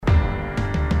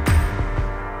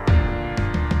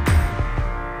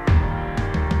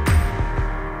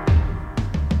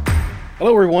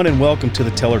Hello, everyone, and welcome to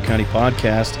the Teller County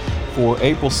Podcast for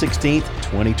April 16th,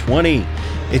 2020.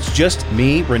 It's just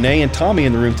me, Renee, and Tommy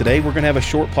in the room today. We're going to have a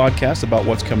short podcast about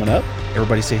what's coming up.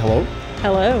 Everybody say hello.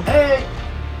 Hello. Hey.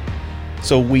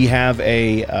 So we have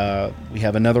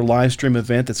another live stream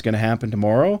event that's going to happen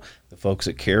tomorrow. The folks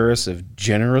at Caris have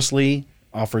generously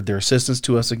offered their assistance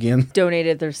to us again.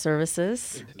 Donated their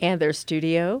services and their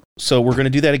studio. So we're going to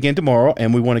do that again tomorrow,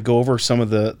 and we want to go over some of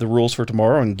the rules for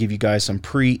tomorrow and give you guys some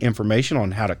pre-information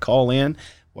on how to call in,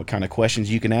 what kind of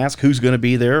questions you can ask, who's going to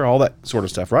be there, all that sort of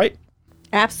stuff, right?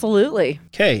 Absolutely.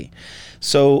 Okay.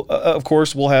 So, of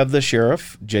course, we'll have the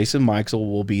sheriff, Jason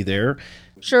Mikesell, will be there.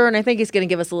 Sure, and I think he's going to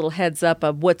give us a little heads up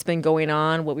of what's been going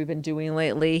on, what we've been doing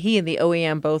lately. He and the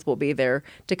OEM both will be there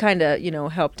to kind of,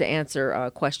 help to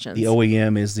answer questions. The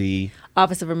OEM is the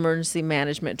Office of Emergency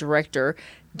Management Director,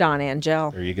 Don Angel.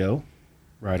 There you go.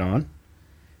 Right on.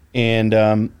 And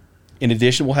in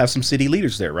addition, we'll have some city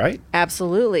leaders there, right?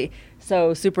 Absolutely.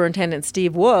 So Superintendent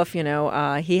Steve Wolf, he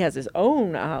has his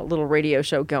own little radio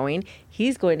show going.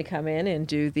 He's going to come in and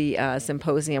do the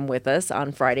symposium with us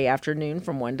on Friday afternoon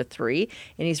from 1 to 3.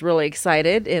 And he's really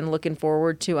excited and looking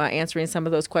forward to answering some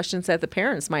of those questions that the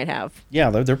parents might have. Yeah,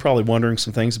 they're probably wondering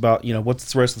some things about,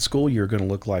 what's the rest of the school year going to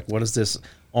look like? What is this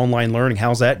online learning?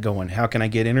 How's that going? How can I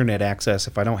get internet access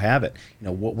if I don't have it?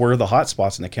 Where are the hot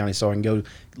spots in the county so I can go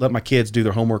let my kids do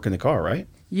their homework in the car, right?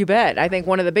 You bet. I think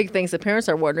one of the big things the parents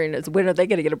are wondering is when are they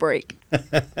going to get a break?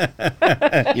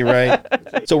 You're right.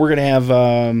 So we're going to have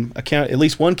at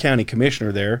least one county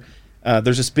commissioner there.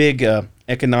 There's this big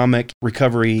economic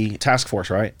recovery task force,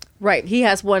 right? Right. He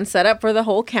has one set up for the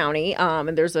whole county,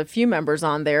 and there's a few members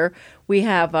on there. We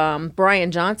have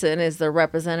Brian Johnson is the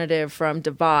representative from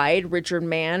Divide, Richard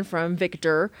Mann from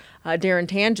Victor, Darren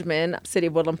Tangeman, City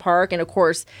of Woodland Park, and, of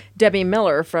course, Debbie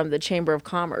Miller from the Chamber of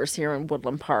Commerce here in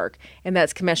Woodland Park. And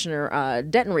that's Commissioner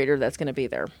Denton Reeder that's going to be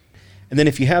there. And then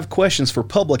if you have questions for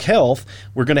public health,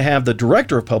 we're going to have the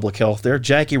Director of Public Health there,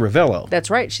 Jackie Ravello. That's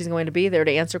right. She's going to be there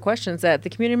to answer questions that the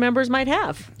community members might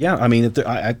have. Yeah, I mean,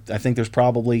 I think there's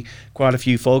probably quite a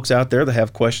few folks out there that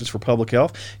have questions for public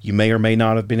health. You may or may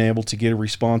not have been able to get a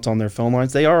response on their phone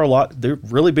lines. They're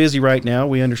really busy right now.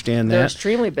 We understand that. They're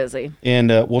extremely busy. And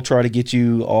we'll try to get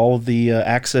you all of the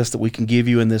access that we can give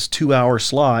you in this 2-hour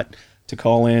slot to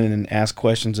call in and ask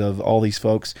questions of all these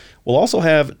folks. We'll also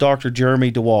have Dr. Jeremy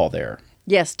DeWall there.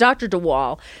 Yes, Dr.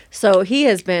 DeWall. So he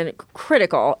has been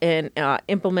critical in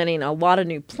implementing a lot of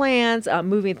new plans,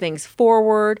 moving things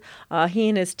forward. He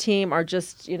and his team are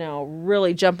just,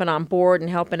 really jumping on board and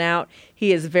helping out.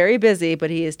 He is very busy, but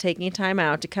he is taking time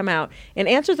out to come out and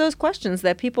answer those questions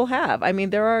that people have. I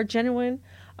mean, there are genuine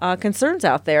concerns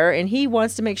out there, and he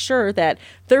wants to make sure that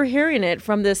they're hearing it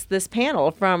from this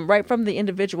panel, from the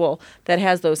individual that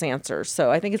has those answers. So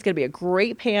I think it's going to be a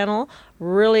great panel,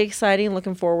 really exciting,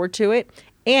 looking forward to it.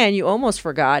 And you almost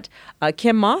forgot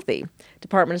Kim Mothy,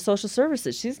 Department of Social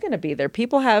Services. She's going to be there.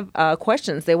 People have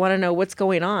questions. They want to know what's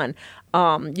going on.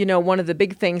 One of the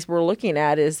big things we're looking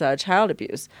at is child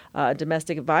abuse,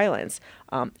 domestic violence.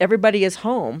 Everybody is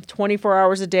home 24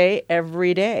 hours a day,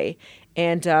 every day.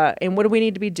 And what do we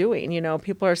need to be doing?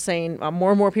 People are saying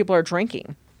more and more people are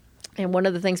drinking. And one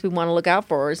of the things we want to look out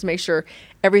for is make sure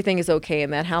everything is okay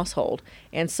in that household.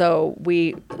 And so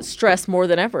we stress more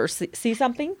than ever, see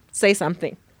something, say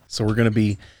something. So we're going to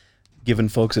be giving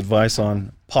folks advice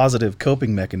on positive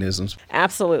coping mechanisms.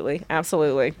 Absolutely.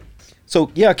 Absolutely. So,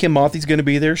 yeah, Kim Mothy's going to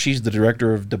be there. She's the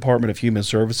Director of Department of Human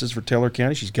Services for Teller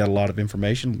County. She's got a lot of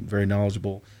information, very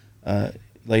knowledgeable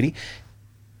lady.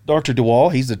 Dr.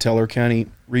 DeWall, he's the Teller County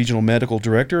Regional Medical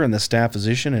Director and the Staff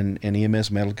Physician and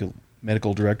EMS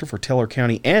Medical Director for Teller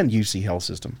County and UC Health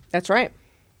System. That's right.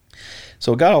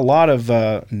 So got a lot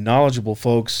of knowledgeable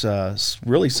folks,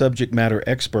 really subject matter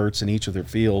experts in each of their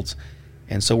fields.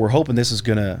 And so we're hoping this is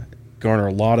going to garner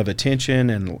a lot of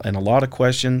attention and a lot of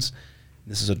questions.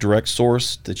 This is a direct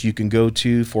source that you can go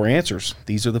to for answers.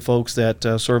 These are the folks that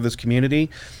serve this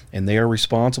community, and they are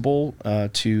responsible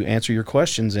to answer your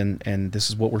questions. And this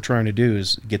is what we're trying to do,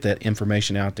 is get that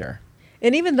information out there.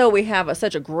 And even though we have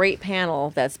such a great panel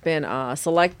that's been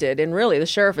selected, and really the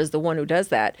sheriff is the one who does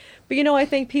that, but I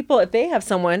think people, if they have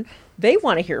someone they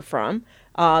want to hear from,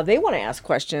 they want to ask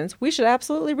questions, we should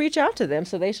absolutely reach out to them,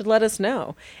 so they should let us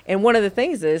know. And one of the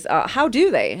things is, how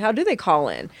do they call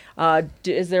in?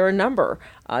 Is there a number?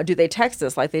 Do they text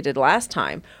us like they did last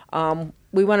time?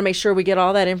 We want to make sure we get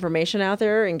all that information out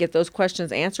there and get those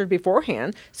questions answered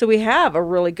beforehand so we have a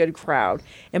really good crowd.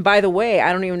 And by the way,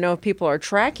 I don't even know if people are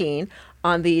tracking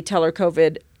on the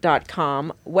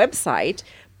tellercovid.com website,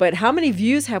 but how many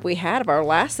views have we had of our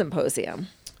last symposium?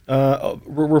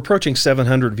 We're approaching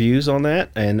 700 views on that,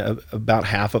 and about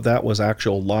half of that was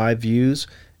actual live views,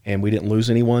 and we didn't lose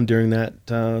anyone during that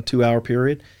 2-hour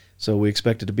period. So we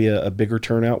expect it to be a bigger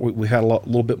turnout. We had a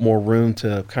little bit more room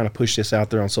to kind of push this out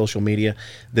there on social media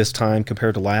this time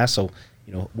compared to last. So,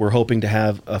 we're hoping to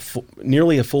have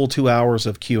nearly a full 2 hours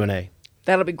of Q&A.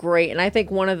 That'll be great. And I think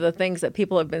one of the things that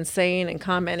people have been saying and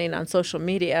commenting on social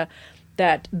media,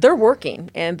 that they're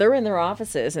working and they're in their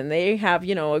offices and they have,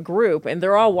 a group and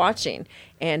they're all watching.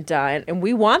 And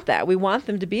we want that. We want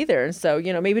them to be there. And so,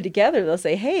 maybe together they'll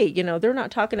say, hey, they're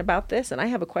not talking about this and I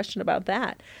have a question about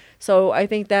that. So I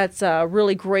think that's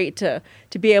really great to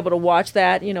be able to watch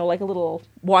that, like a little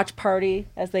watch party,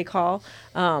 as they call.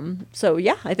 So,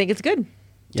 yeah, I think it's good.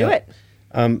 Do it.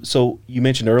 So you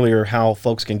mentioned earlier how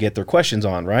folks can get their questions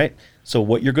on, right? So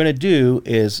what you're going to do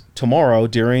is tomorrow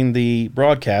during the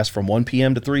broadcast from 1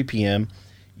 p.m. to 3 p.m.,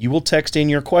 you will text in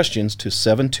your questions to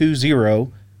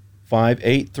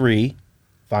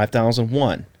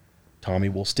 720-583-5001. Tommy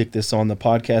will stick this on the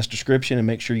podcast description and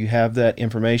make sure you have that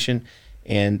information.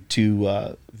 And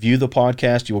to view the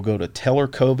podcast, you will go to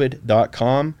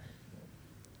tellercovid.com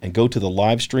and go to the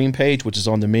live stream page, which is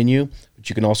on the menu. But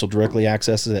you can also directly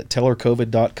access it at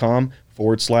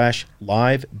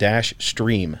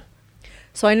tellercovid.com/live-stream.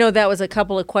 So I know that was a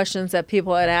couple of questions that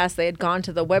people had asked. They had gone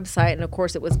to the website, and of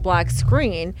course it was black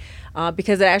screen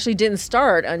because it actually didn't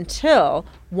start until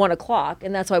 1 o'clock,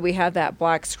 and that's why we have that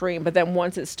black screen. But then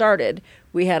once it started,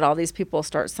 we had all these people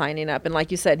start signing up, and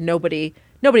like you said, nobody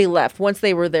left. Once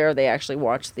they were there, they actually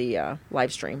watched the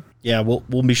live stream. Yeah,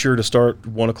 we'll be sure to start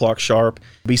 1 o'clock sharp.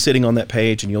 Be sitting on that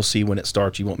page, and you'll see when it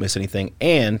starts. You won't miss anything,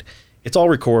 and it's all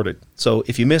recorded. So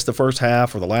if you missed the first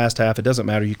half or the last half, it doesn't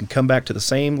matter. You can come back to the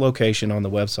same location on the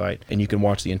website, and you can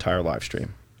watch the entire live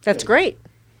stream. That's great.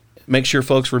 Make sure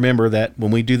folks remember that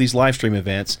when we do these live stream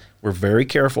events, we're very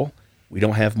careful. We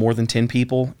don't have more than 10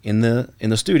 people in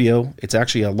the studio. It's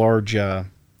actually a large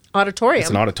auditorium.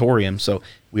 It's an auditorium, so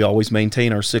we always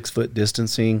maintain our 6-foot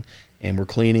distancing, and we're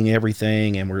cleaning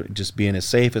everything, and we're just being as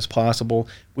safe as possible.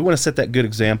 We want to set that good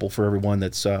example for everyone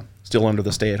that's still under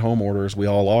the stay-at-home order, as we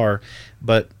all are,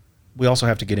 but we also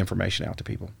have to get information out to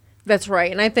people. That's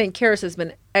right. And I think Charis has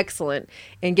been excellent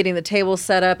in getting the tables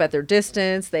set up at their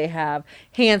distance. They have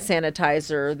hand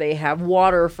sanitizer. They have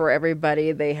water for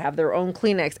everybody. They have their own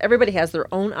Kleenex. Everybody has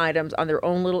their own items on their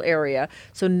own little area,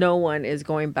 so no one is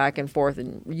going back and forth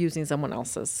and using someone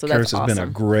else's. So that's Charis awesome. has been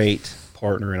a great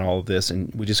partner in all of this,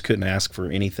 and we just couldn't ask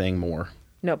for anything more.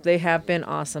 Nope, they have been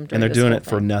awesome. And they're doing it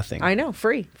for nothing. I know,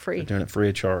 free. They're doing it free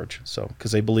of charge, so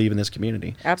because they believe in this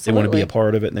community. Absolutely. They want to be a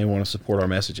part of it, and they want to support our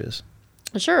messages.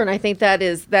 Sure, and I think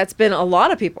that's been a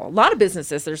lot of people, a lot of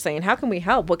businesses. They're saying, how can we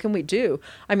help? What can we do?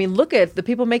 I mean, look at the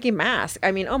people making masks.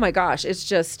 I mean, oh my gosh, it's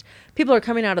just people are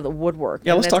coming out of the woodwork.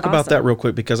 Yeah, let's talk about that real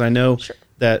quick, because I know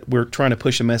that we're trying to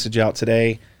push a message out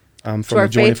today from the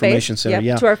Joint Information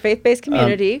Center. To our faith-based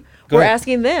community. We're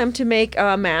asking them to make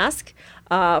a mask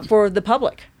for the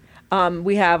public.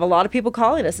 We have a lot of people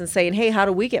calling us and saying, hey, how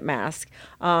do we get masks?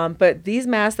 But these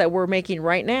masks that we're making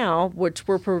right now, which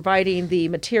we're providing the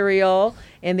material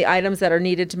and the items that are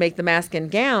needed to make the mask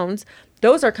and gowns,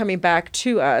 those are coming back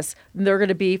to us. They're going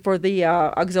to be for the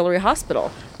auxiliary hospital.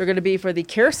 They're going to be for the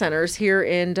care centers here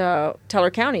in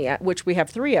Teller County, which we have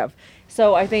 3 of.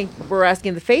 So I think we're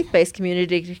asking the faith-based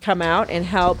community to come out and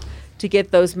help to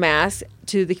get those masks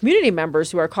to the community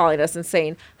members who are calling us and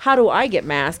saying, how do I get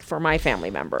masks for my family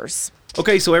members?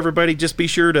 Okay, so everybody, just be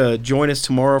sure to join us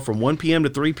tomorrow from 1 p.m. to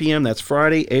 3 p.m. That's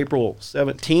Friday, April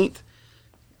 17th.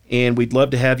 And we'd love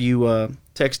to have you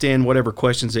text in whatever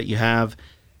questions that you have.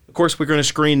 Of course, we're going to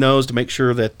screen those to make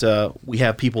sure that we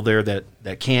have people there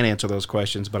that can answer those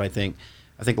questions. But I think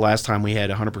last time we had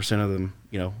 100% of them,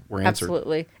 were answered.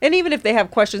 Absolutely. And even if they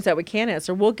have questions that we can't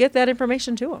answer, we'll get that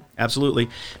information to them. Absolutely.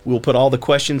 We'll put all the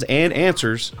questions and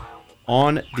answers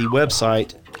on the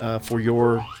website for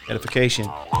your edification.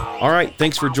 All right.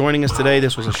 Thanks for joining us today.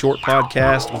 This was a short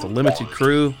podcast with a limited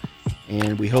crew,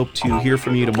 and we hope to hear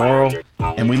from you tomorrow.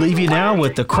 And we leave you now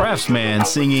with the Craftsman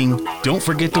singing, "Don't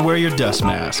Forget to Wear Your Dust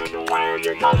Mask." Wear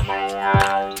your